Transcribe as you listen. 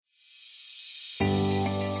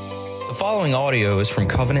following audio is from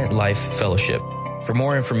Covenant Life Fellowship. For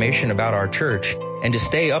more information about our church and to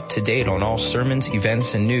stay up to date on all sermons,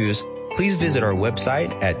 events, and news, please visit our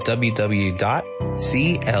website at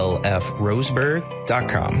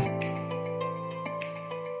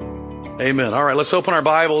www.clfroseburg.com. Amen. All right, let's open our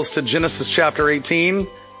Bibles to Genesis chapter 18.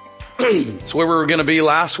 It's where we were going to be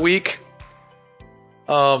last week.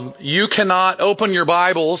 You cannot open your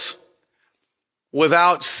Bibles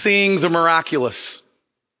without seeing the miraculous.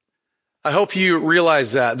 I hope you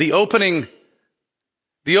realize that. The opening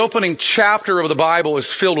chapter of the Bible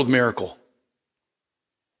is filled with miracle.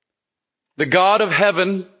 The God of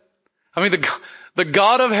heaven, the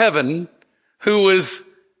God of heaven who was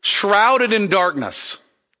shrouded in darkness,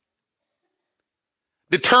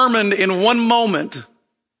 determined in one moment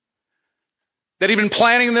that he'd been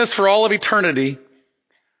planning this for all of eternity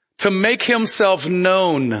to make himself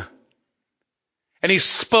known. And he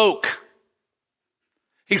spoke.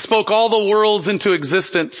 He spoke all the worlds into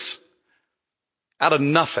existence out of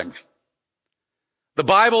nothing. The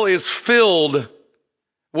Bible is filled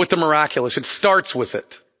with the miraculous. It starts with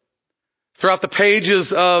it. Throughout the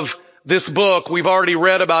pages of this book, we've already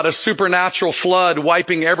read about a supernatural flood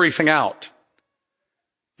wiping everything out.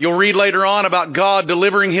 You'll read later on about God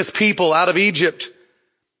delivering his people out of Egypt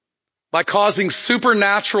by causing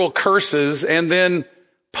supernatural curses and then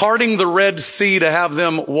parting the Red Sea to have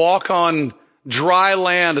them walk on dry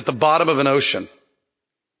land at the bottom of an ocean.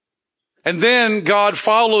 And then God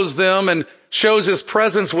follows them and shows his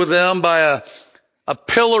presence with them by a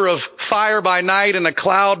pillar of fire by night and a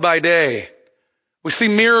cloud by day. We see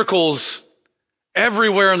miracles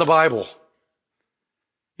everywhere in the Bible.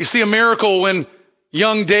 You see a miracle when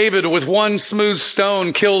young David with one smooth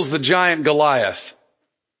stone kills the giant Goliath.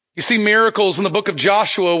 You see miracles in the book of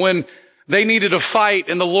Joshua when they needed a fight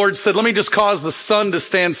and the Lord said, let me just cause the sun to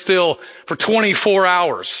stand still for 24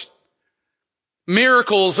 hours.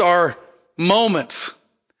 Miracles are moments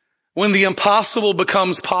when the impossible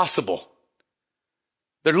becomes possible.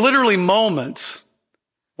 They're literally moments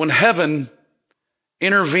when heaven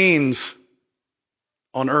intervenes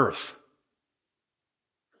on earth.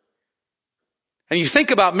 And you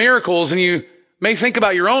think about miracles and you may think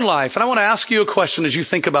about your own life. And I want to ask you a question as you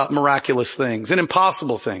think about miraculous things and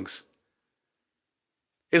impossible things.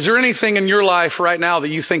 Is there anything in your life right now that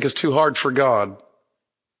you think is too hard for God?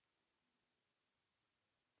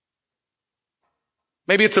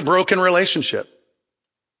 Maybe it's a broken relationship.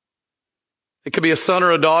 It could be a son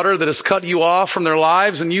or a daughter that has cut you off from their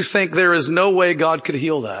lives and you think there is no way God could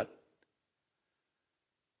heal that.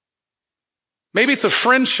 Maybe it's a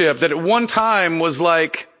friendship that at one time was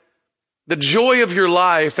like the joy of your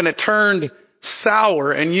life and it turned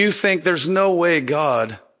sour and you think there's no way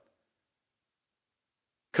God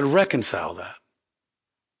could reconcile that.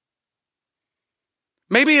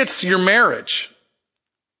 Maybe it's your marriage.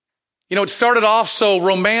 You know, it started off so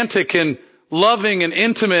romantic and loving and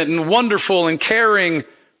intimate and wonderful and caring,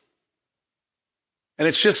 and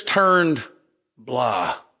it's just turned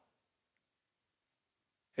blah.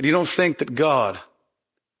 And you don't think that God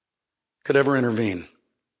could ever intervene.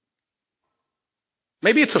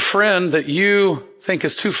 Maybe it's a friend that you think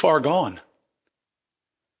is too far gone.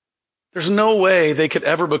 There's no way they could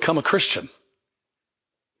ever become a Christian.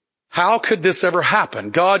 How could this ever happen?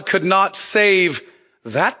 God could not save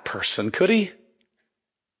that person, could he?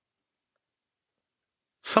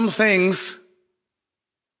 Some things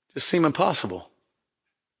just seem impossible.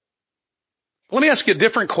 Let me ask you a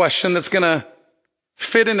different question that's going to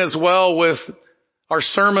fit in as well with our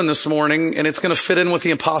sermon this morning, and it's going to fit in with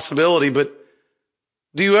the impossibility, but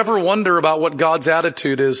do you ever wonder about what God's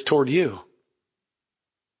attitude is toward you?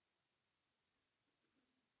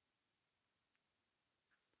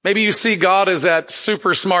 Maybe you see God as that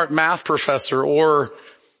super smart math professor or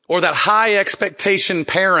that high expectation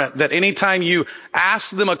parent that anytime you ask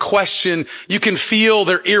them a question, you can feel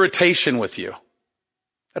their irritation with you.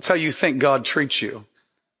 That's how you think God treats you.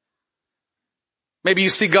 Maybe you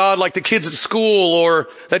see God like the kids at school or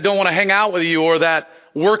that don't want to hang out with you or that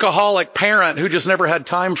workaholic parent who just never had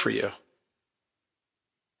time for you.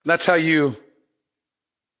 That's how you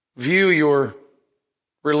view your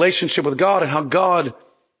relationship with God and how God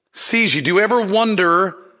sees you. Do you ever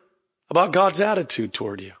wonder about God's attitude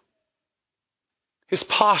toward you? His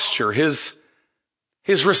posture, his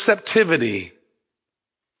receptivity,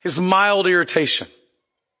 his mild irritation.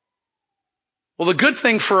 Well, the good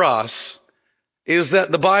thing for us is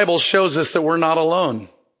that the Bible shows us that we're not alone.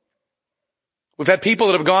 We've had people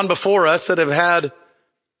that have gone before us that have had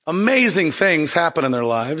amazing things happen in their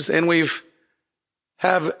lives, and we've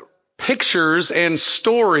have pictures and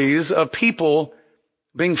stories of people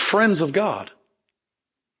being friends of God.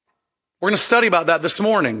 We're going to study about that this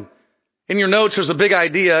morning. In your notes, there's a big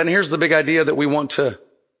idea, and here's the big idea that we want to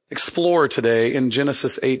explore today in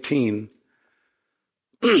Genesis 18.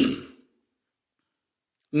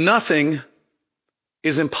 Nothing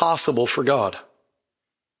is impossible for God.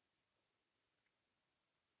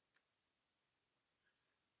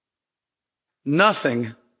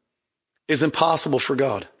 Nothing is impossible for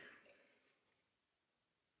God.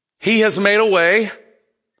 He has made a way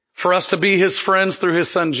for us to be His friends through His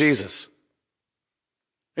Son Jesus.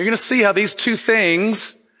 You're going to see how these two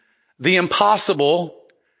things, the impossible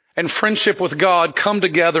and friendship with God, come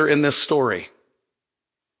together in this story.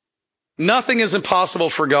 Nothing is impossible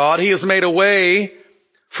for God. He has made a way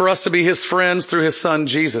for us to be His friends through His Son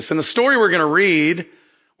Jesus. In the story we're going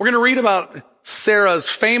to read about Sarah's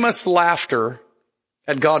famous laughter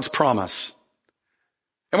at God's promise.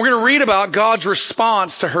 And we're going to read about God's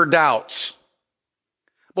response to her doubts.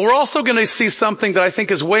 But we're also going to see something that I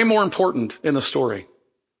think is way more important in the story.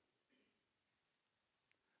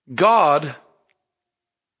 God,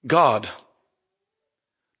 the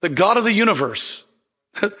God of the universe,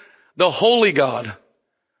 the holy God,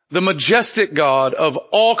 the majestic God of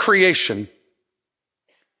all creation,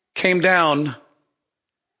 came down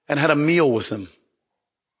and had a meal with them.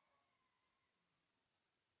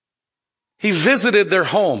 He visited their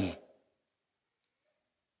home.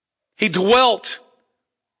 He dwelt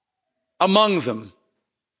among them.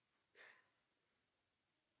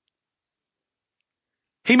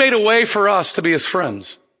 He made a way for us to be His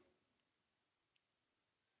friends.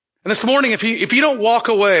 And this morning, if you don't walk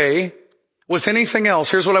away with anything else,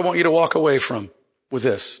 here's what I want you to walk away from with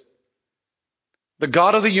this. The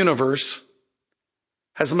God of the universe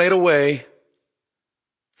has made a way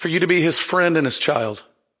for you to be His friend and His child.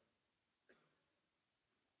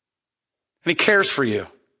 And He cares for you.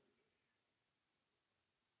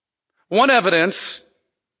 One evidence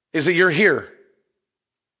is that you're here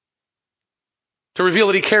to reveal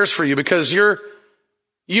that He cares for you, because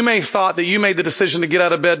you may have thought that you made the decision to get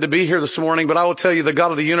out of bed to be here this morning, but I will tell you the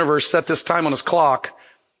God of the universe set this time on His clock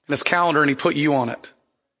and His calendar, and He put you on it.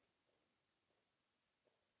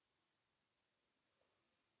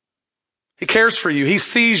 He cares for you. He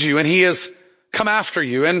sees you, and He has come after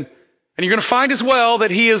you. And you're going to find as well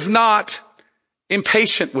that He is not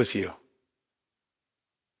impatient with you.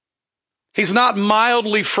 He's not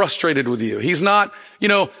mildly frustrated with you. He's not,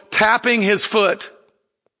 tapping His foot,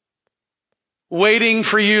 waiting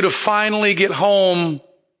for you to finally get home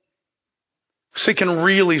so He can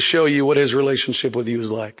really show you what His relationship with you is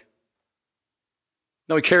like.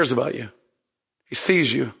 No, He cares about you. He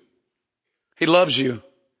sees you. He loves you.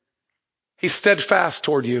 He's steadfast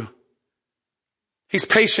toward you. He's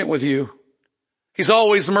patient with you. He's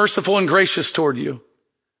always merciful and gracious toward you.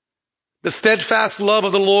 The steadfast love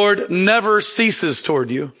of the Lord never ceases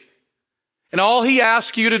toward you. And all He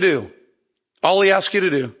asks you to do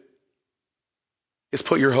is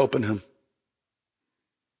put your hope in Him.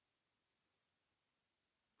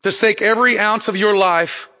 To stake every ounce of your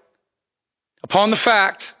life upon the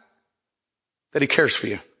fact that He cares for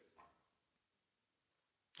you.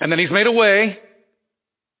 And then He's made a way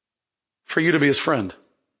for you to be His friend.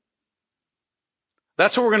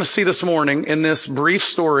 That's what we're going to see this morning in this brief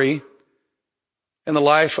story in the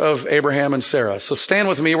life of Abraham and Sarah. So stand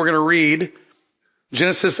with me. We're going to read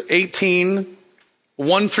Genesis 18,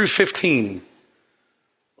 1 through 15.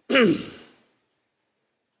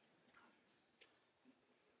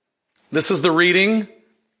 This is the reading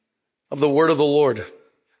of the word of the Lord.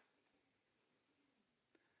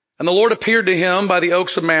 And the Lord appeared to him by the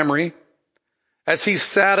oaks of Mamre as he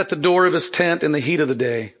sat at the door of his tent in the heat of the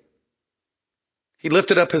day. He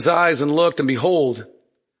lifted up his eyes and looked, and behold,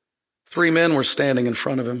 3 men were standing in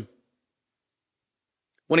front of him.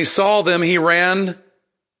 When he saw them, he ran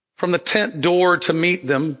from the tent door to meet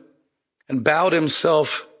them and bowed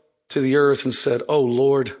himself to the earth and said, "O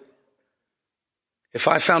Lord, if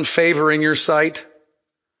I found favor in your sight,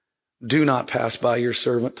 do not pass by your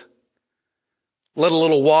servant. Let a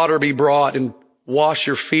little water be brought and wash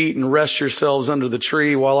your feet and rest yourselves under the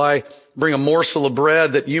tree while I bring a morsel of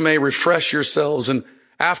bread that you may refresh yourselves. And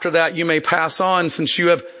after that you may pass on, since you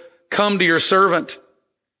have come to your servant."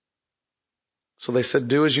 So they said,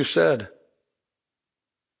 "Do as you said."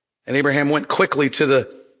 And Abraham went quickly to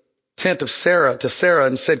the tent to Sarah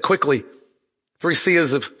and said, "Quickly, 3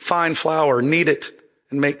 seahs of fine flour, knead it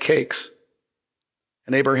and make cakes."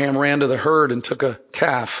 And Abraham ran to the herd and took a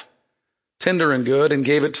calf, tender and good, and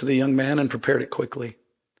gave it to the young man and prepared it quickly.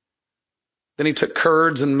 Then he took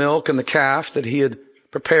curds and milk and the calf that he had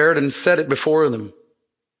prepared and set it before them.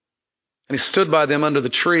 And he stood by them under the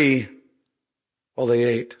tree while they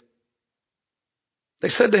ate. They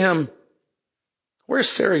said to him, where's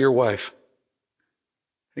Sarah, your wife?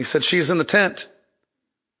 He said, she's in the tent.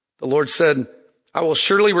 The Lord said, I will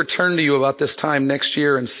surely return to you about this time next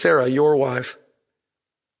year, and Sarah, your wife,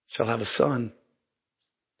 shall have a son.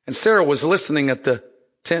 And Sarah was listening at the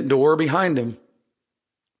tent door behind him.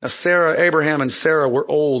 Now Abraham and Sarah were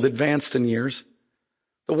old, advanced in years.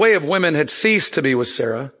 The way of women had ceased to be with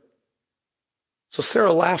Sarah. So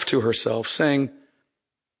Sarah laughed to herself, saying,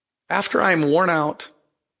 after I am worn out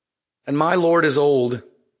and my Lord is old,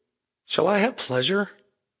 shall I have pleasure?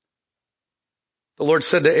 The Lord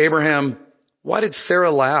said to Abraham, why did Sarah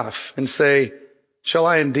laugh and say, shall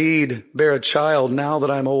I indeed bear a child now that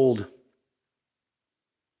I'm old?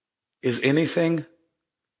 Is anything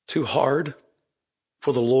too hard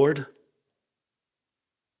for the Lord?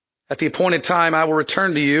 At the appointed time, I will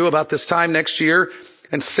return to you about this time next year,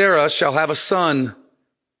 and Sarah shall have a son.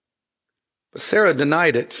 But Sarah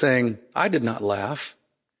denied it, saying, I did not laugh,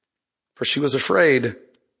 for she was afraid.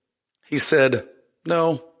 He said,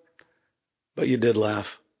 no, but you did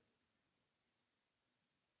laugh.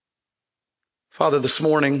 Father, this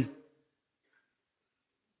morning,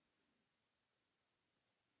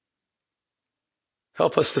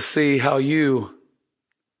 help us to see how you,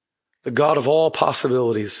 the God of all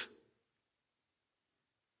possibilities,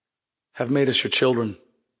 have made us your children.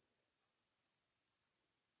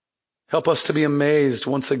 Help us to be amazed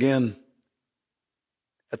once again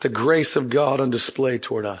at the grace of God on display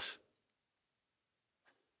toward us.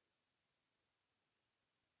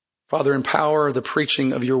 Father, empower the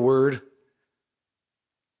preaching of your word.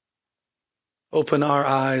 Open our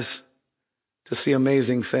eyes to see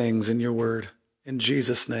amazing things in your word. In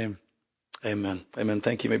Jesus' name, amen. Amen.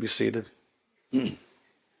 Thank you. You may be seated.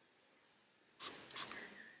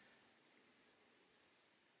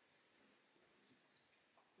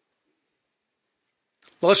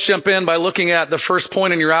 Well, let's jump in by looking at the first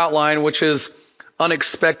point in your outline, which is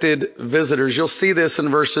unexpected visitors. You'll see this in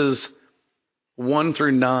verses 1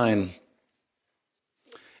 through 9.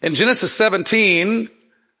 In Genesis 17,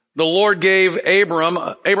 the Lord gave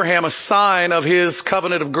Abraham a sign of his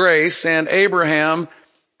covenant of grace, and Abraham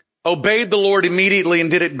obeyed the Lord immediately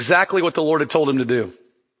and did exactly what the Lord had told him to do.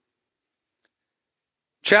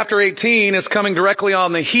 Chapter 18 is coming directly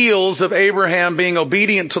on the heels of Abraham being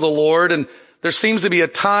obedient to the Lord, and there seems to be a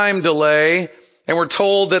time delay, and we're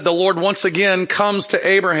told that the Lord once again comes to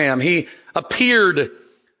Abraham. He appeared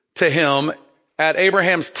to him at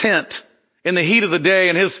Abraham's tent in the heat of the day,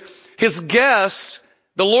 and his guest,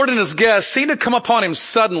 the Lord and his guest, seemed to come upon him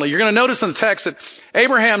suddenly. You're going to notice in the text that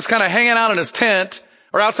Abraham's kind of hanging out in his tent,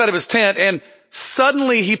 or outside of his tent, and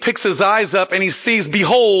suddenly he picks his eyes up and he sees,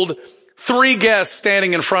 behold, 3 guests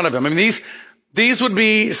standing in front of him. I mean, these would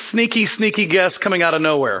be sneaky guests coming out of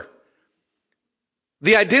nowhere.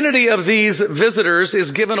 The identity of these visitors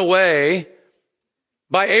is given away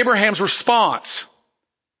by Abraham's response.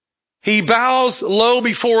 He bows low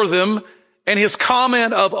before them, and his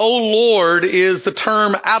comment of, O Lord, is the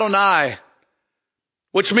term Adonai,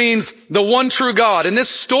 which means the one true God. In this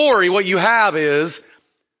story, what you have is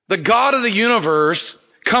the God of the universe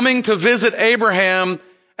coming to visit Abraham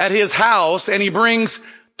at his house, and he brings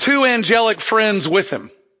 2 angelic friends with him.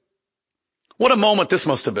 What a moment this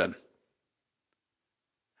must have been.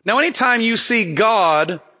 Now, anytime you see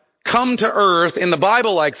God come to earth in the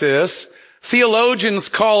Bible like this, theologians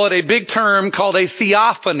call it a big term called a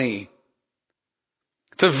theophany.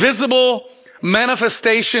 It's a visible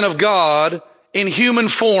manifestation of God in human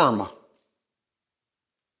form.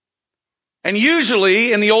 And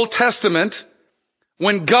usually in the Old Testament,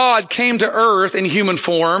 when God came to earth in human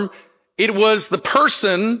form, it was the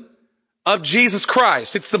person of Jesus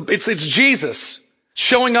Christ. It's Jesus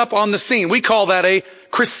showing up on the scene. We call that a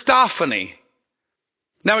Christophany.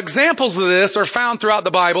 Now, examples of this are found throughout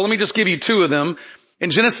the Bible. Let me just give you 2 of them. In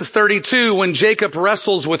Genesis 32, when Jacob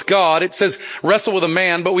wrestles with God, it says wrestle with a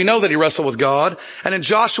man, but we know that he wrestled with God. And in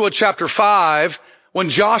Joshua chapter 5, when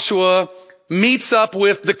Joshua meets up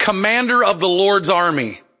with the commander of the Lord's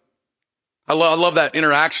army. I love that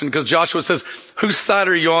interaction because Joshua says, whose side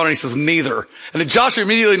are you on? And he says, neither. And then Joshua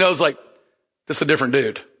immediately knows, like, this is a different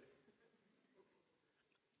dude.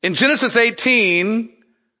 In Genesis 18,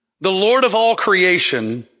 the Lord of all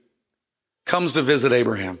creation comes to visit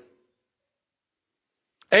Abraham.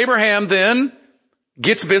 Abraham then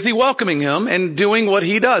gets busy welcoming him and doing what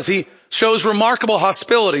he does. He shows remarkable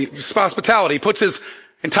hospitality, puts his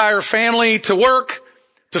entire family to work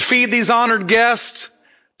to feed these honored guests,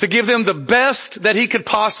 to give them the best that he could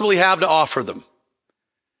possibly have to offer them.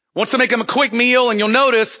 Wants to make them a quick meal, and you'll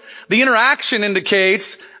notice the interaction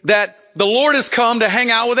indicates that the Lord has come to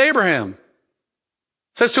hang out with Abraham.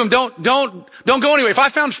 Says to him, don't go anywhere. If I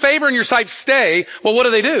found favor in your sight, stay. Well,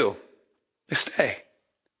 what do? They stay.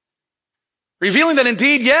 Revealing that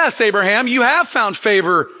indeed, yes, Abraham, you have found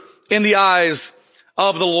favor in the eyes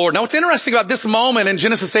of the Lord. Now what's interesting about this moment in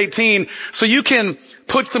Genesis 18, so you can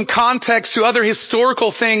put some context to other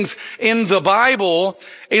historical things in the Bible,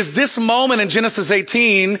 is this moment in Genesis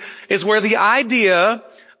 18 is where the idea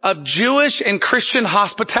of Jewish and Christian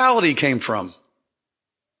hospitality came from.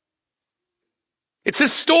 It's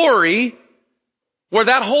this story where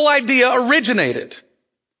that whole idea originated.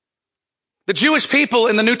 The Jewish people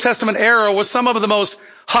in the New Testament era was some of the most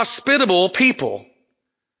hospitable people.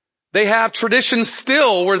 They have traditions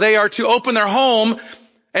still where they are to open their home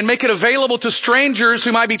and make it available to strangers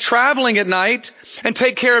who might be traveling at night and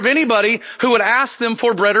take care of anybody who would ask them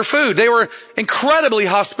for bread or food. They were incredibly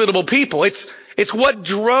hospitable people. It's what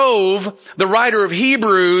drove the writer of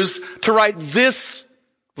Hebrews to write this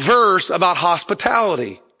verse about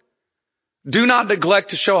hospitality. Do not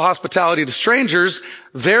neglect to show hospitality to strangers,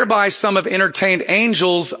 thereby some have entertained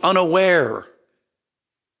angels unaware.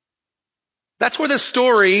 That's where this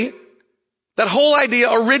story, that whole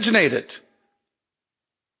idea originated.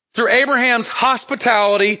 Through Abraham's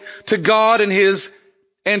hospitality to God and his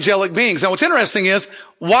angelic beings. Now what's interesting is,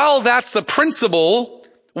 while that's the principle,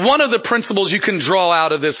 one of the principles you can draw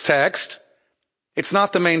out of this text, it's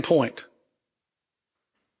not the main point.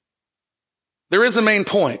 There is a main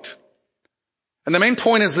point. And the main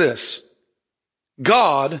point is this.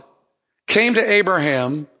 God came to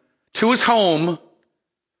Abraham, to his home,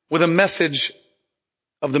 with a message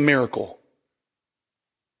of the miracle.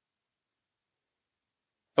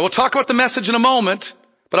 And we'll talk about the message in a moment,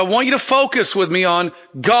 but I want you to focus with me on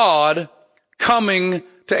God coming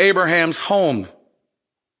to Abraham's home.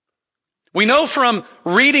 We know from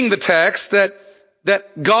reading the text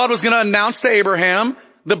that God was going to announce to Abraham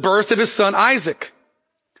the birth of his son Isaac.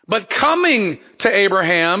 But coming to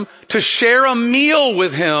Abraham to share a meal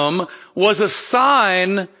with him was a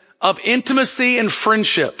sign of intimacy and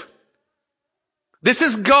friendship. This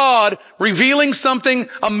is God revealing something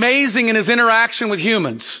amazing in his interaction with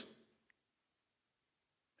humans.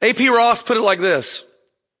 A.P. Ross put it like this.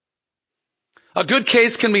 A good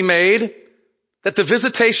case can be made that the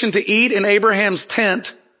visitation to eat in Abraham's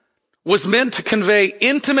tent was meant to convey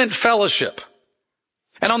intimate fellowship.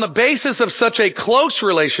 And on the basis of such a close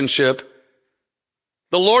relationship,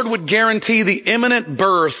 the Lord would guarantee the imminent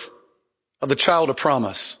birth of the child of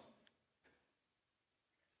promise.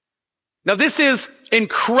 Now this is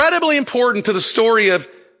incredibly important to the story of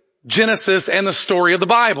Genesis and the story of the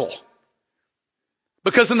Bible.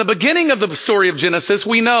 Because in the beginning of the story of Genesis,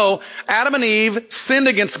 we know Adam and Eve sinned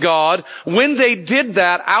against God. When they did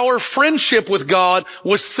that, our friendship with God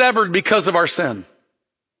was severed because of our sin.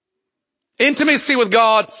 Intimacy with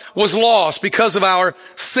God was lost because of our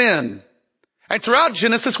sin. And throughout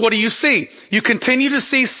Genesis, what do you see? You continue to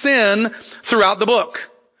see sin throughout the book.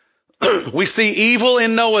 We see evil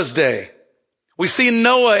in Noah's day. We see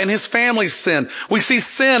Noah and his family's sin. We see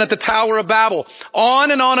sin at the Tower of Babel. On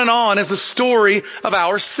and on and on is the story of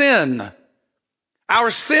our sin. Our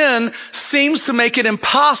sin seems to make it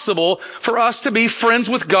impossible for us to be friends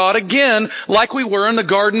with God again like we were in the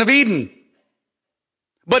Garden of Eden.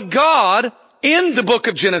 But God, in the book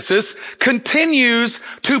of Genesis, continues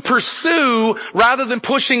to pursue rather than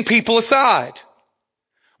pushing people aside.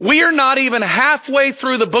 We are not even halfway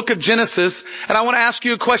through the book of Genesis, and I want to ask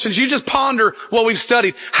you a question. As you just ponder what we've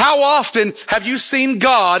studied, how often have you seen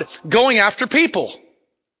God going after people?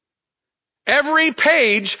 Every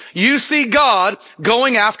page you see God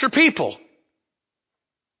going after people.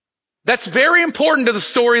 That's very important to the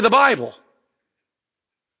story of the Bible.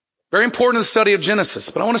 Very important to the study of Genesis.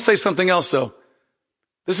 But I want to say something else though.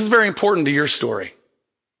 This is very important to your story.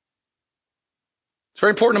 It's very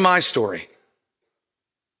important to my story.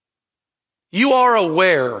 You are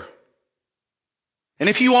aware, and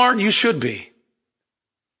if you aren't, you should be,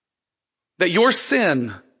 that your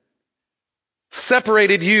sin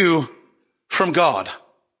separated you from God.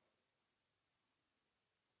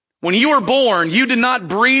 When you were born, you did not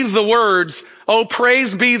breathe the words, "Oh,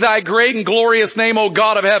 praise be thy great and glorious name, O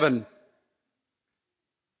God of heaven."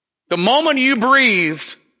 The moment you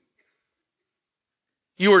breathed,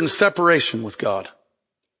 you were in separation with God.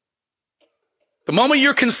 The moment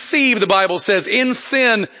you're conceived, the Bible says, in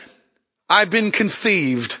sin, I've been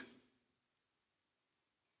conceived.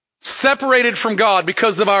 Separated from God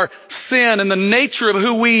because of our sin and the nature of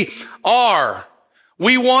who we are.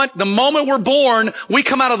 The moment we're born, we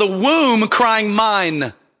come out of the womb crying,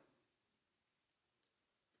 mine.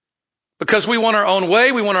 Because we want our own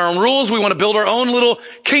way, we want our own rules, we want to build our own little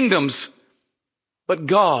kingdoms. But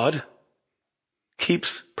God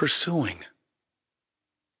keeps pursuing.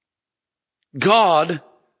 God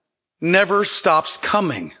never stops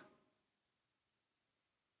coming.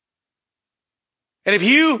 And if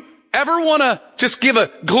you ever want to just give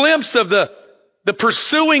a glimpse of the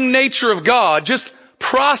pursuing nature of God, just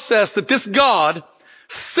process that this God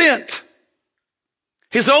sent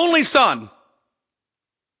His only Son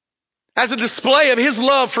as a display of His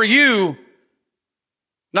love for you,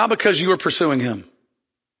 not because you were pursuing Him.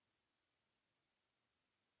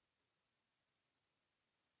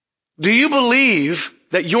 Do you believe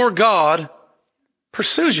that your God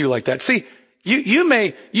pursues you like that? See, you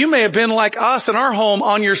may have been like us in our home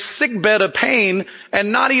on your sick bed of pain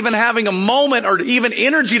and not even having a moment or even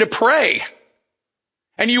energy to pray.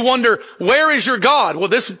 And you wonder, where is your God? Well,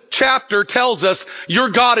 this chapter tells us your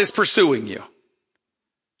God is pursuing you.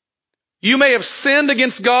 You may have sinned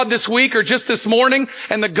against God this week or just this morning,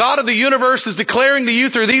 and the God of the universe is declaring to you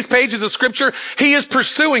through these pages of Scripture, He is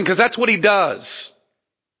pursuing, because that's what He does.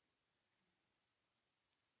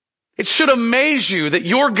 It should amaze you that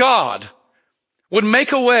your God would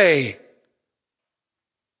make a way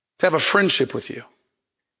to have a friendship with you.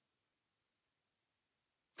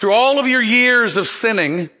 Through all of your years of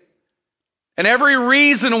sinning, and every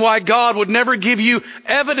reason why God would never give you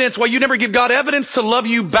evidence, why you never give God evidence to love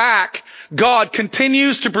you back, God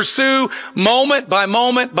continues to pursue moment by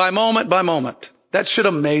moment by moment by moment. That should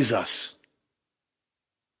amaze us.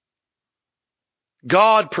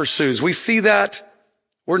 God pursues. We see that.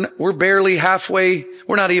 We're barely halfway.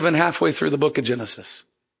 We're not even halfway through the book of Genesis.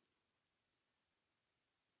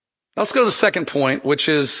 Let's go to the second point, which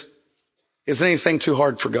is anything too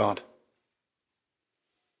hard for God?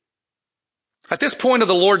 At this point of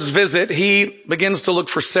the Lord's visit, He begins to look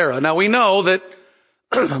for Sarah. Now we know that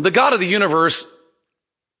the God of the universe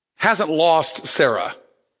hasn't lost Sarah,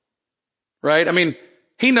 right? I mean,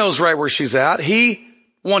 He knows right where she's at. He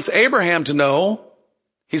wants Abraham to know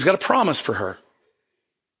He's got a promise for her.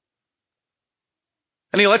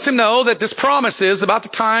 And He lets him know that this promise is about the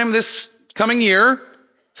time this coming year,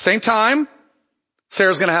 same time,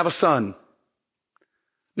 Sarah's going to have a son.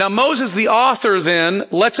 Now Moses, the author, then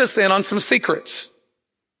lets us in on some secrets.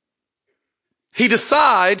 He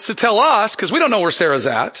decides to tell us, because we don't know where Sarah's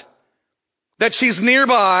at, that she's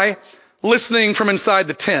nearby listening from inside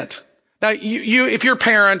the tent. Now if you're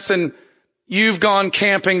parents and you've gone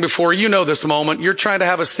camping before, you know this moment. You're trying to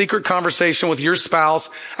have a secret conversation with your spouse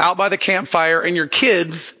out by the campfire, and your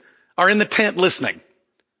kids are in the tent listening.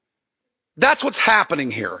 That's what's happening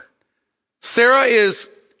here. Sarah is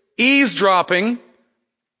eavesdropping,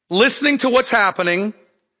 listening to what's happening,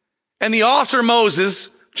 and the author, Moses,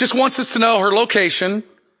 just wants us to know her location,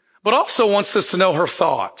 but also wants us to know her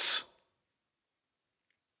thoughts.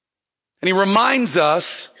 And he reminds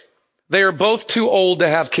us they are both too old to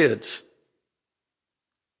have kids.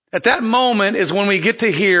 At that moment is when we get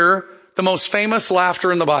to hear the most famous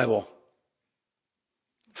laughter in the Bible.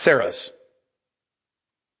 Sarah's.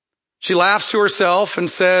 She laughs to herself and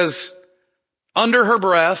says, under her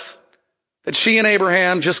breath, that she and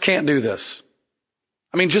Abraham just can't do this.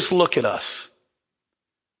 I mean, just look at us.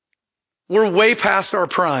 We're way past our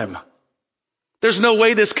prime. There's no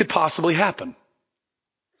way this could possibly happen.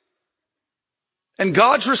 And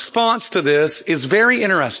God's response to this is very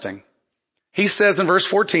interesting. He says in verse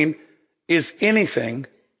 14, is anything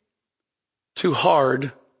too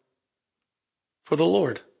hard for the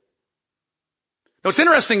Lord? Now what's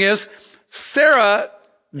interesting is Sarah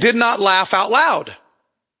did not laugh out loud.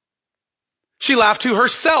 She laughed to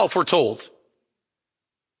herself, we're told,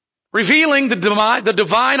 revealing the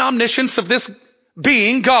divine omniscience of this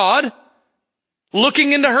being, God,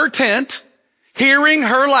 looking into her tent, hearing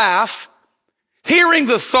her laugh, hearing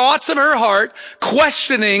the thoughts of her heart,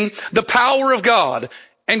 questioning the power of God.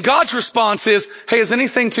 And God's response is, hey, is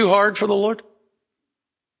anything too hard for the Lord?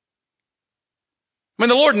 I mean,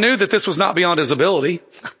 the Lord knew that this was not beyond His ability.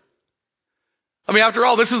 I mean, after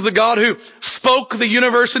all, this is the God who spoke the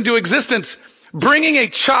universe into existence. Bringing a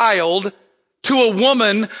child to a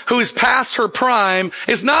woman who is past her prime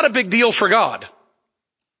is not a big deal for God.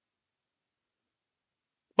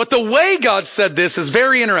 But the way God said this is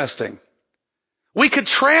very interesting. We could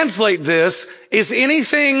translate this, is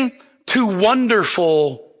anything too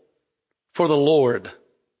wonderful for the Lord?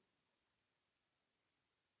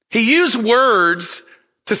 He used words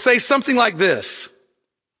to say something like this.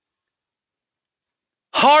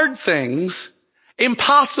 Hard things,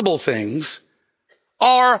 impossible things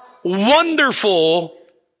are wonderful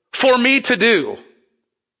for me to do.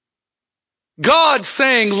 God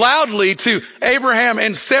saying loudly to Abraham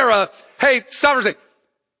and Sarah, hey, stop for a second.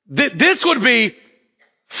 This would be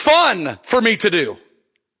fun for me to do.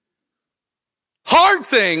 hard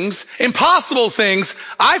things, impossible things,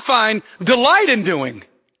 I find delight in doing.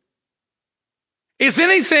 Is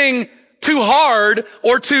anything too hard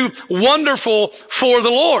or too wonderful for the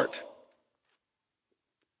Lord?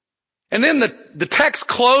 And then the text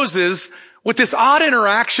closes with this odd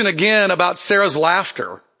interaction again about Sarah's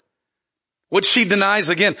laughter, which she denies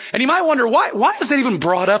again. And you might wonder, why is that even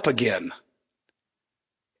brought up again?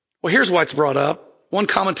 Well, here's why it's brought up. One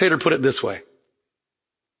commentator put it this way.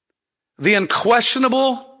 The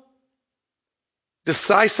unquestionable,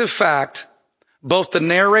 decisive fact, for both the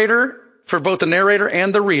narrator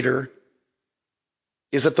and the reader,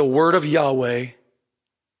 is that the word of Yahweh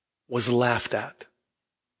was laughed at.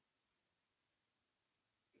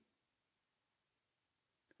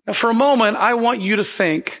 Now, for a moment, I want you to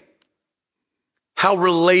think how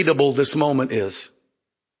relatable this moment is.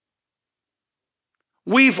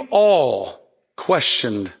 We've all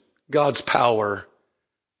questioned God's power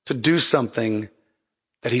to do something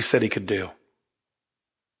that he said he could do.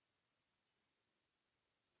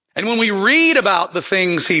 And when we read about the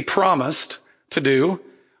things he promised to do,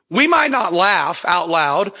 we might not laugh out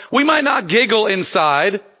loud. We might not giggle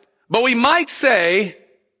inside, but we might say,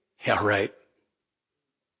 yeah, right.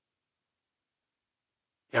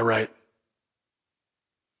 Yeah, right.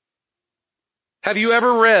 Have you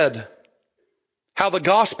ever read how the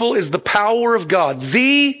gospel is the power of God?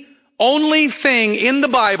 The only thing in the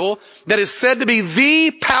Bible that is said to be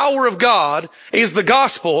the power of God is the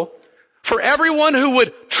gospel for everyone who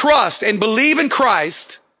would trust and believe in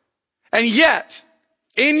Christ, and yet,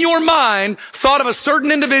 in your mind, thought of a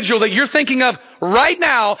certain individual that you're thinking of right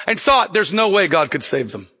now and thought there's no way God could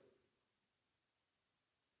save them.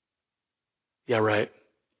 Yeah, right.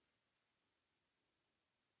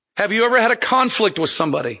 Have you ever had a conflict with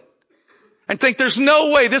somebody and think there's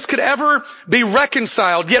no way this could ever be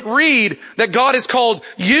reconciled, yet read that God has called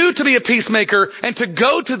you to be a peacemaker and to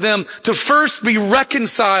go to them to first be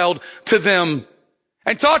reconciled to them,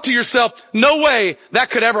 and thought to yourself, no way that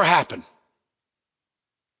could ever happen?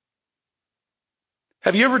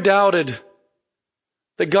 Have you ever doubted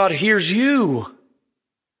that God hears you,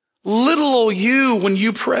 little old you, when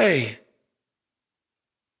you pray?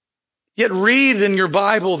 Yet read in your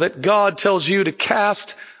Bible that God tells you to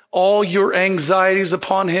cast all your anxieties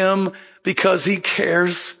upon him because he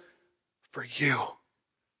cares for you.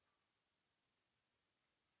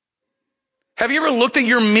 Have you ever looked at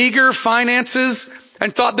your meager finances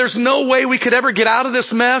and thought there's no way we could ever get out of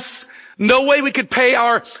this mess? No way we could pay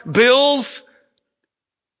our bills?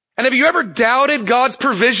 And have you ever doubted God's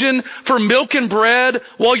provision for milk and bread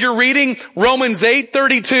while you're reading Romans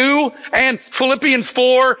 8:32 and Philippians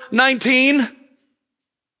 4:19?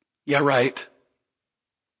 Yeah, right.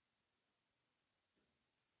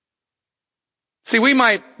 See, we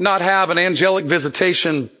might not have an angelic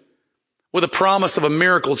visitation with a promise of a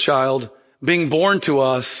miracle child being born to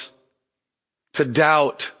us to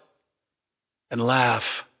doubt and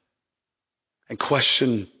laugh and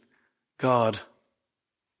question God.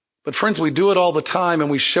 But friends, we do it all the time,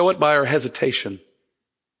 and we show it by our hesitation.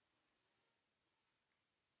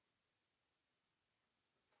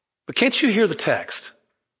 But can't you hear the text?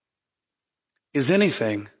 Is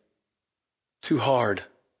anything too hard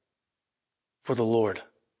for the Lord?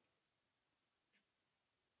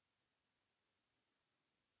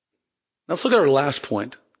 Now let's look at our last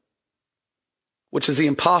point, which is the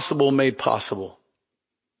impossible made possible.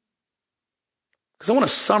 Because I want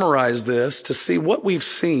to summarize this to see what we've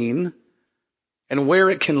seen and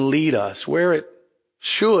where it can lead us, where it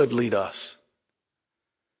should lead us.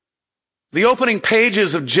 The opening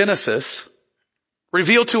pages of Genesis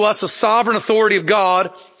reveal to us a sovereign authority of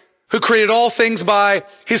God who created all things by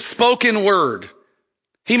his spoken word.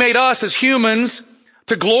 He made us as humans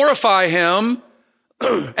to glorify him,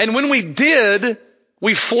 and when we did,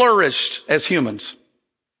 we flourished as humans.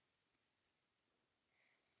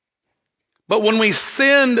 But when we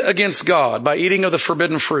sinned against God by eating of the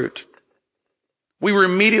forbidden fruit, we were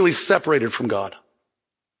immediately separated from God.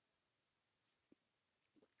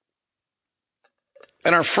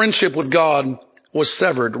 And our friendship with God was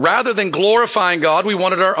severed. Rather than glorifying God, we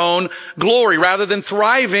wanted our own glory. Rather than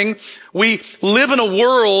thriving, we live in a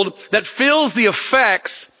world that feels the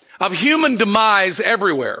effects of human demise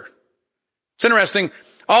everywhere. It's interesting.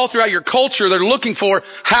 All throughout your culture, they're looking for,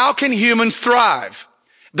 how can humans thrive?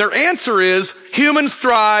 Their answer is, humans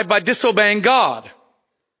thrive by disobeying God.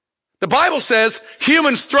 The Bible says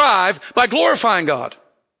humans thrive by glorifying God.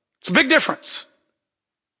 It's a big difference.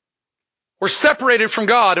 We're separated from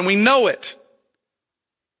God and we know it.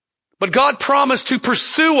 But God promised to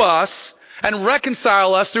pursue us and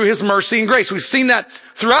reconcile us through his mercy and grace. We've seen that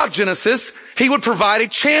throughout Genesis. He would provide a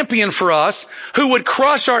champion for us who would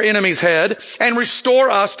crush our enemy's head and restore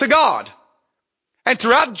us to God. And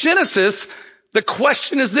throughout Genesis, the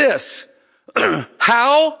question is this: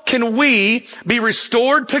 how can we be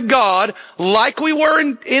restored to God like we were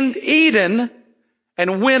in Eden,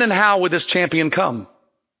 and when and how would this champion come?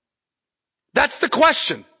 That's the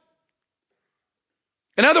question.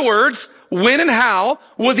 In other words, when and how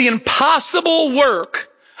will the impossible work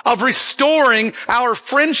of restoring our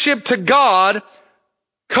friendship to God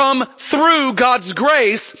come through God's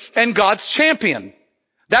grace and God's champion?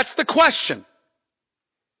 That's the question.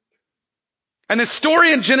 And the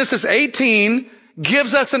story in Genesis 18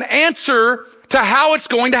 gives us an answer to how it's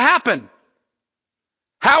going to happen.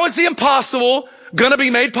 How is the impossible going to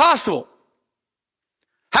be made possible?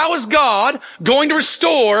 How is God going to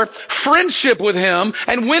restore friendship with him?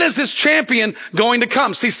 And when is this champion going to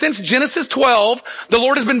come? See, since Genesis 12, the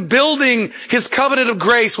Lord has been building his covenant of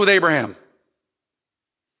grace with Abraham.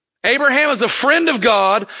 Abraham is a friend of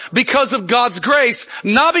God because of God's grace,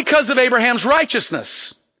 not because of Abraham's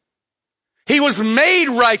righteousness. He was made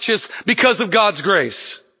righteous because of God's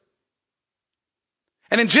grace.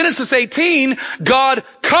 And in Genesis 18, God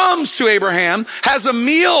comes to Abraham, has a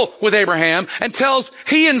meal with Abraham, and tells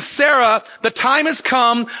he and Sarah the time has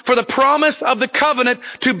come for the promise of the covenant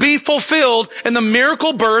to be fulfilled in the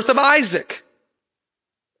miracle birth of Isaac.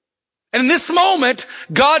 And in this moment,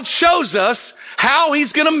 God shows us how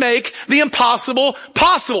he's going to make the impossible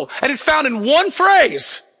possible. And it's found in one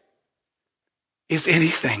phrase: is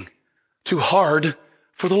anything too hard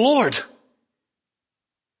for the Lord?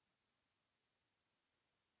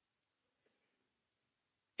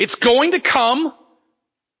 It's going to come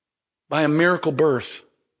by a miracle birth.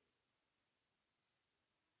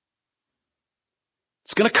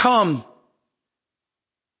 It's going to come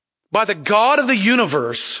by the God of the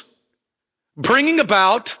universe bringing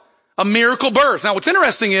about a miracle birth. Now, what's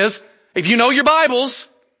interesting is, if you know your Bibles,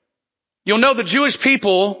 you'll know the Jewish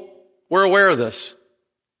people were aware of this.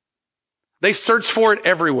 They searched for it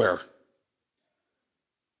everywhere.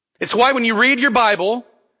 It's why when you read your Bible,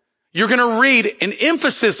 you're going to read an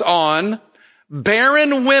emphasis on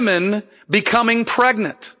barren women becoming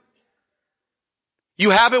pregnant.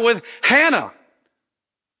 You have it with Hannah,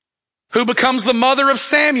 who becomes the mother of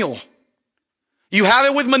Samuel. You have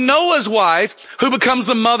it with Manoah's wife, who becomes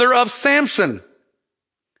the mother of Samson.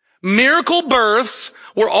 Miracle births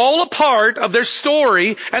were all a part of their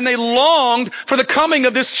story, and they longed for the coming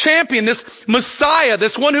of this champion, this Messiah,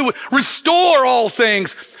 this one who would restore all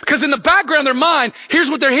things. Because in the background of their mind,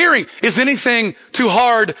 here's what they're hearing: is anything too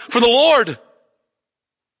hard for the Lord?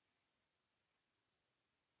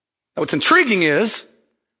 Now, what's intriguing is,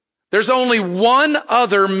 there's only one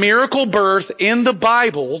other miracle birth in the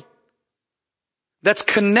Bible that's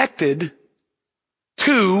connected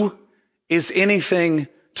to is anything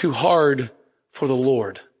too hard for the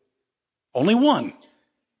Lord. Only one.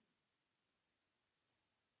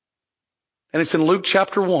 And it's in Luke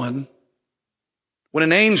chapter 1, when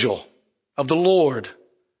an angel of the Lord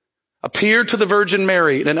appeared to the Virgin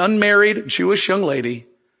Mary, an unmarried Jewish young lady,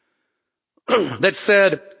 that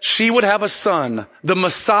said she would have a son, the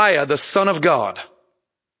Messiah, the Son of God.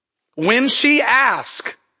 When she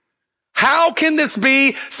asked, how can this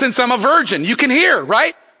be since I'm a virgin? You can hear,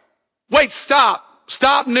 right? Wait, stop.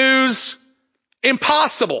 Stop news.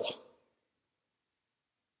 Impossible.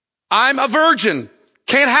 I'm a virgin.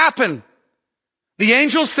 Can't happen. The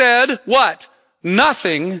angel said, what?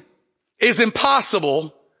 Nothing is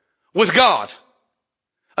impossible with God.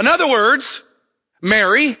 In other words,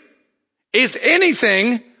 Mary, is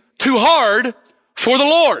anything too hard for the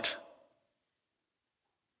Lord?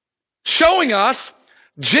 Showing us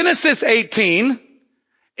Genesis 18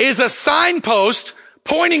 is a signpost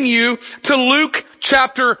pointing you to Luke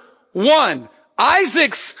chapter 1.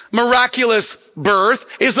 Isaac's miraculous birth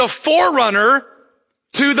is a forerunner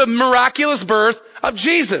to the miraculous birth of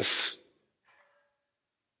Jesus.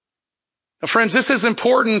 Now, friends, this is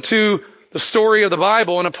important to the story of the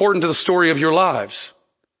Bible and important to the story of your lives.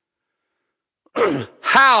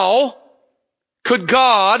 How could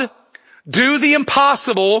God do the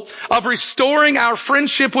impossible of restoring our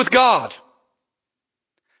friendship with God?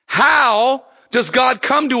 How does God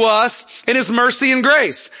come to us in his mercy and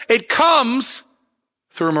grace? It comes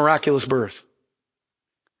through a miraculous birth.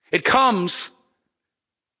 It comes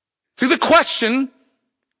through the question,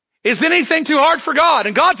 is anything too hard for God?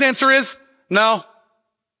 And God's answer is no.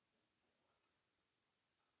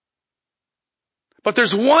 But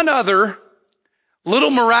there's one other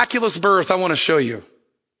little miraculous birth I want to show you.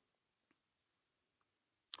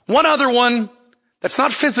 One other one that's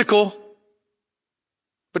not physical,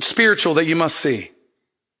 but spiritual that you must see.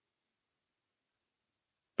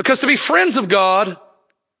 Because to be friends of God,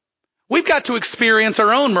 we've got to experience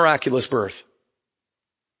our own miraculous birth.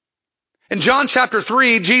 In John chapter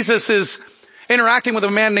 3, Jesus is interacting with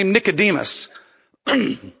a man named Nicodemus.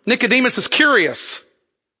 Nicodemus is curious.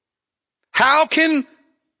 How can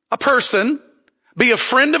a person be a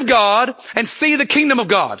friend of God and see the kingdom of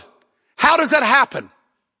God? How does that happen?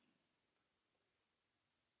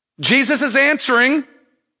 Jesus is answering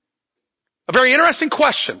a very interesting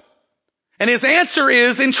question. And his answer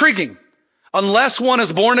is intriguing. Unless one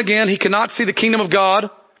is born again, he cannot see the kingdom of God.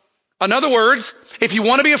 In other words, if you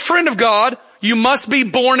want to be a friend of God, you must be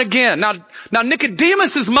born again. Now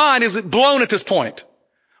Nicodemus's mind is blown at this point.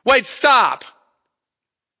 Wait, stop.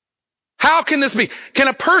 How can this be? Can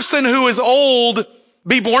a person who is old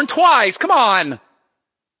be born twice? Come on.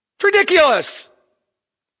 It's ridiculous.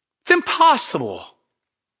 It's impossible.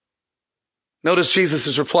 Notice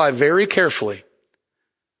Jesus' reply very carefully.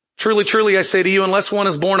 Truly, truly, I say to you, unless one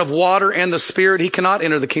is born of water and the Spirit, he cannot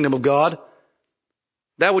enter the kingdom of God.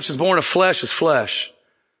 That which is born of flesh is flesh.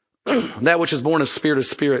 That which is born of spirit is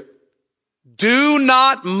spirit. Do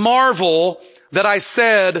not marvel that I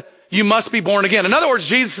said you must be born again. In other words,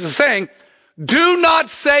 Jesus is saying, do not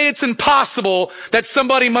say it's impossible that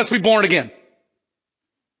somebody must be born again.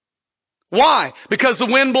 Why? Because the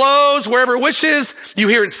wind blows wherever it wishes. You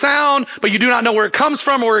hear its sound, but you do not know where it comes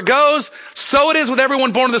from or where it goes. So it is with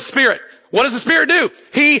everyone born of the Spirit. What does the Spirit do?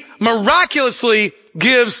 He miraculously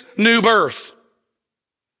gives new birth.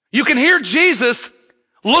 You can hear Jesus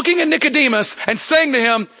looking at Nicodemus and saying to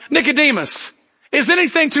him, Nicodemus, is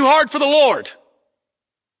anything too hard for the Lord?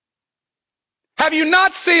 Have you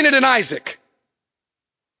not seen it in Isaac?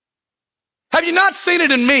 Have you not seen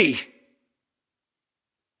it in me?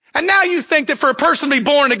 And now you think that for a person to be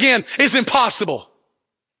born again is impossible.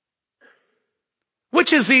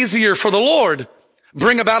 Which is easier for the Lord?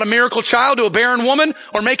 Bring about a miracle child to a barren woman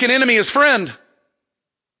or make an enemy his friend?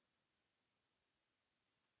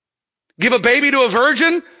 Give a baby to a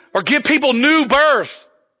virgin or give people new birth?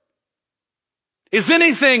 Is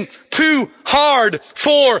anything too hard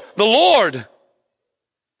for the Lord?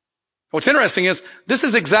 What's interesting is this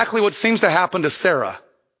is exactly what seems to happen to Sarah.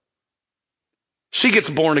 She gets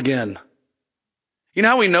born again. You know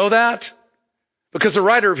how we know that? Because the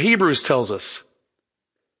writer of Hebrews tells us.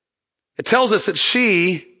 It tells us that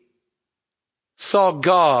she saw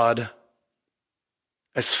God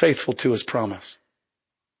as faithful to his promise.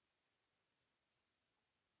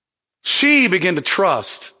 She began to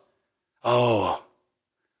trust,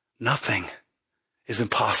 nothing is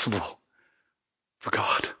impossible for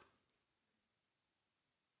God.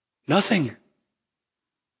 Nothing.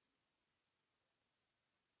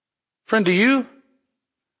 Friend, do you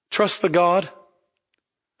trust the God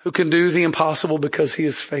who can do the impossible because he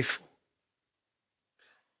is faithful?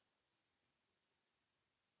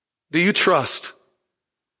 Do you trust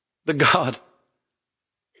the God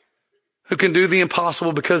who can do the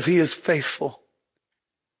impossible because he is faithful?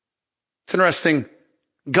 It's interesting.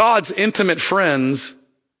 God's intimate friends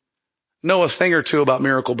know a thing or two about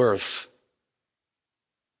miracle births.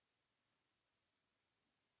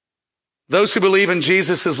 Those who believe in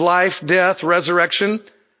Jesus' life, death, resurrection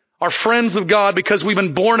are friends of God because we've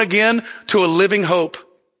been born again to a living hope.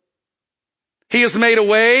 He has made a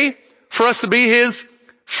way for us to be his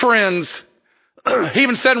friends. He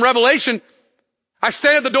even said in Revelation, I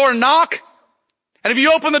stand at the door and knock, and if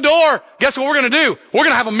you open the door, guess what we're going to do? We're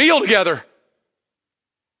going to have a meal together.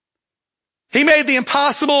 He made the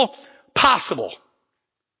impossible possible.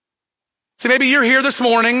 See, maybe you're here this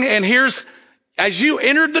morning and as you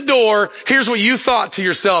entered the door, here's what you thought to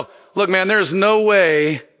yourself. Look, man, there's no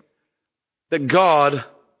way that God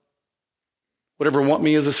would ever want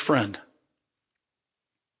me as his friend.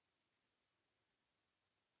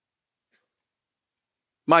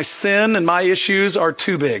 My sin and my issues are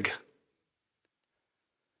too big.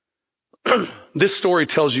 This story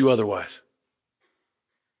tells you otherwise.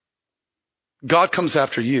 God comes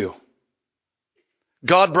after you.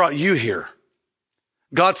 God brought you here.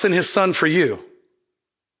 God sent his son for you.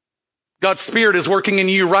 God's Spirit is working in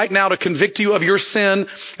you right now to convict you of your sin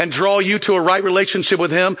and draw you to a right relationship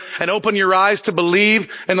with him and open your eyes to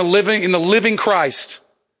believe in the living Christ.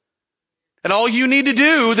 And all you need to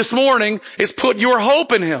do this morning is put your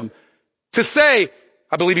hope in him. To say,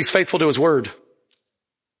 I believe he's faithful to his word.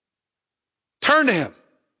 Turn to him.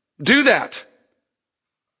 Do that.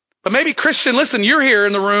 But maybe, Christian, listen, you're here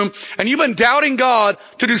in the room and you've been doubting God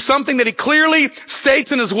to do something that he clearly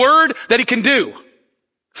states in his word that he can do.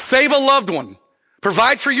 Save a loved one.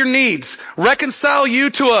 Provide for your needs. Reconcile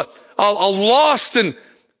you to a lost and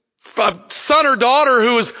son or daughter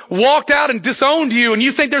who has walked out and disowned you, and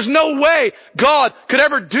you think there's no way God could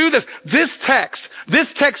ever do this. This text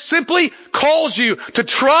simply calls you to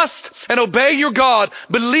trust and obey your God,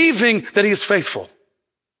 believing that He is faithful.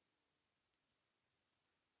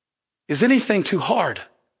 Is anything too hard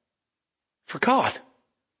for God?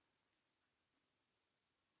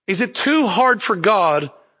 Is it too hard for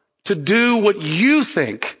God to do what you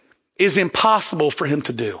think is impossible for Him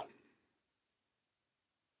to do?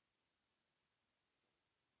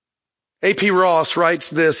 A.P. Ross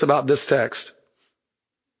writes this about this text.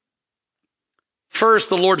 First,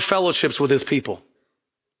 the Lord fellowships with His people.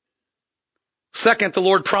 Second, the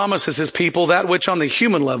Lord promises His people that which on the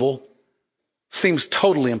human level seems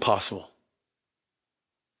totally impossible.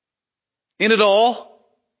 In it all,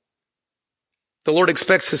 the Lord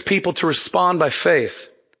expects His people to respond by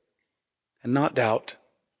faith and not doubt.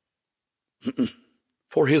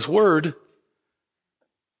 For His word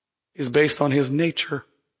is based on His nature.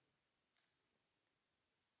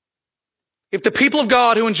 If the people of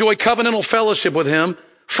God who enjoy covenantal fellowship with Him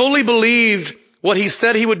fully believed what He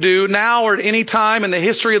said He would do now or at any time in the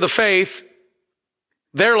history of the faith,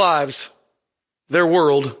 their lives, their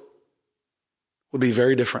world would be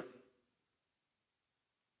very different.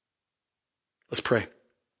 Let's pray.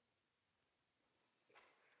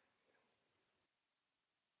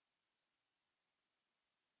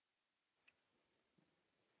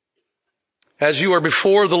 As you are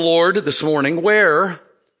before the Lord this morning, where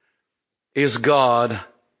is God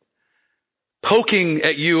poking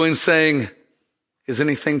at you and saying, is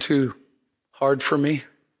anything too hard for me?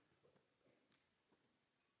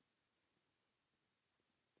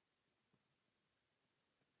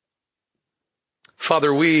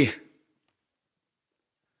 Father, we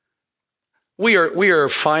are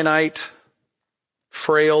finite,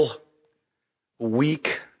 frail,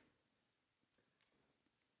 weak.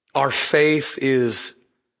 Our faith is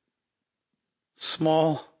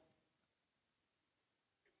small.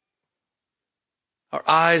 Our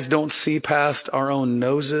eyes don't see past our own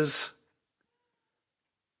noses.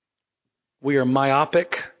 We are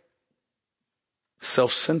myopic,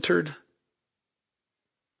 self-centered.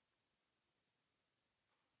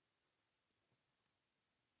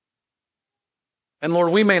 And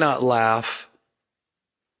Lord, we may not laugh,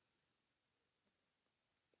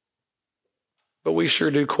 but we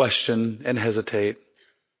sure do question and hesitate.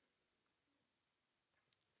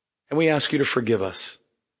 And we ask you to forgive us.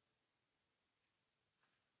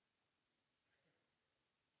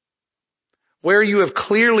 Where you have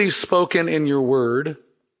clearly spoken in your word,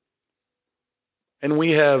 and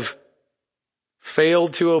we have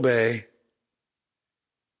failed to obey,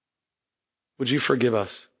 would you forgive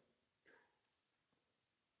us?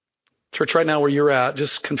 Church, right now where you're at,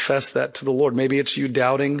 just confess that to the Lord. Maybe it's you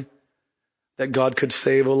doubting that God could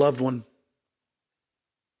save a loved one.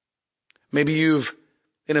 Maybe you've,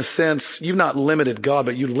 in a sense, you've not limited God,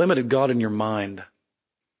 but you limited God in your mind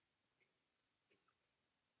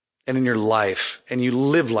and in your life, and you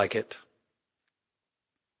live like it.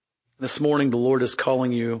 This morning, the Lord is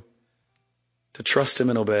calling you to trust Him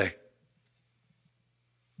and obey.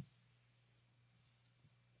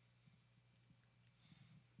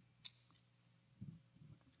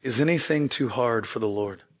 Is anything too hard for the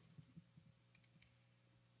Lord?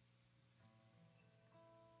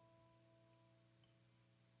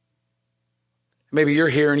 Maybe you're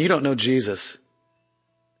here and you don't know Jesus.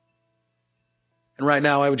 And right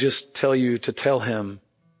now I would just tell you to tell Him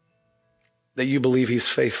that you believe He's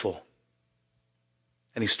faithful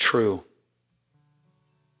and He's true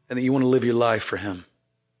and that you want to live your life for Him.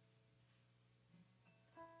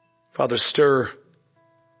 Father, stir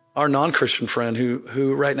our non-Christian friend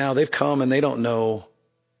who right now they've come and they don't know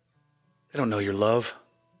your love.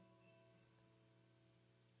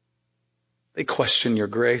 They question your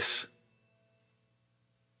grace.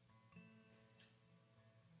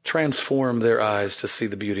 Transform their eyes to see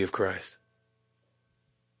the beauty of Christ.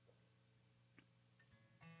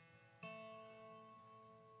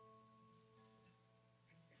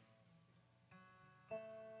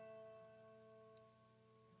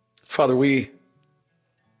 Father, we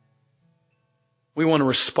want to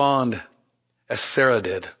respond as Sarah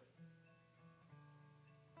did,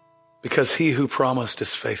 because He who promised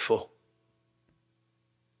is faithful.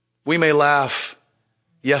 We may laugh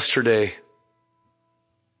yesterday,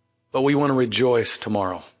 but we want to rejoice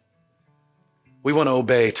tomorrow. We want to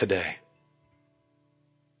obey today.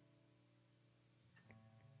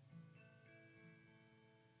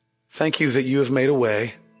 Thank you that you have made a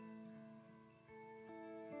way.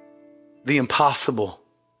 The impossible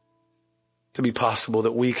to be possible,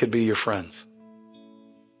 that we could be your friends.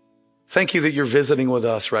 Thank you that you're visiting with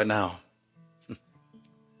us right now.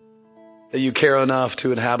 That you care enough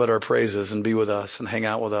to inhabit our praises and be with us and hang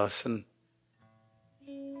out with us and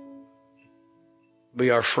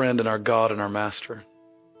be our friend and our God and our master.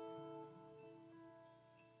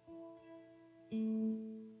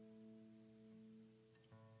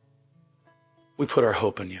 We put our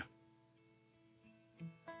hope in you.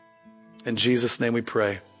 In Jesus' name we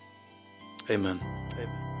pray. Amen.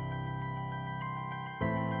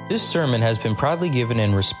 This sermon has been proudly given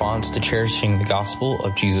in response to cherishing the gospel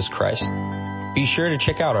of Jesus Christ. Be sure to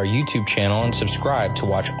check out our YouTube channel and subscribe to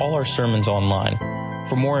watch all our sermons online.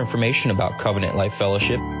 For more information about Covenant Life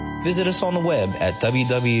Fellowship, visit us on the web at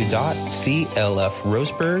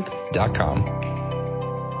www.clfroseburg.com.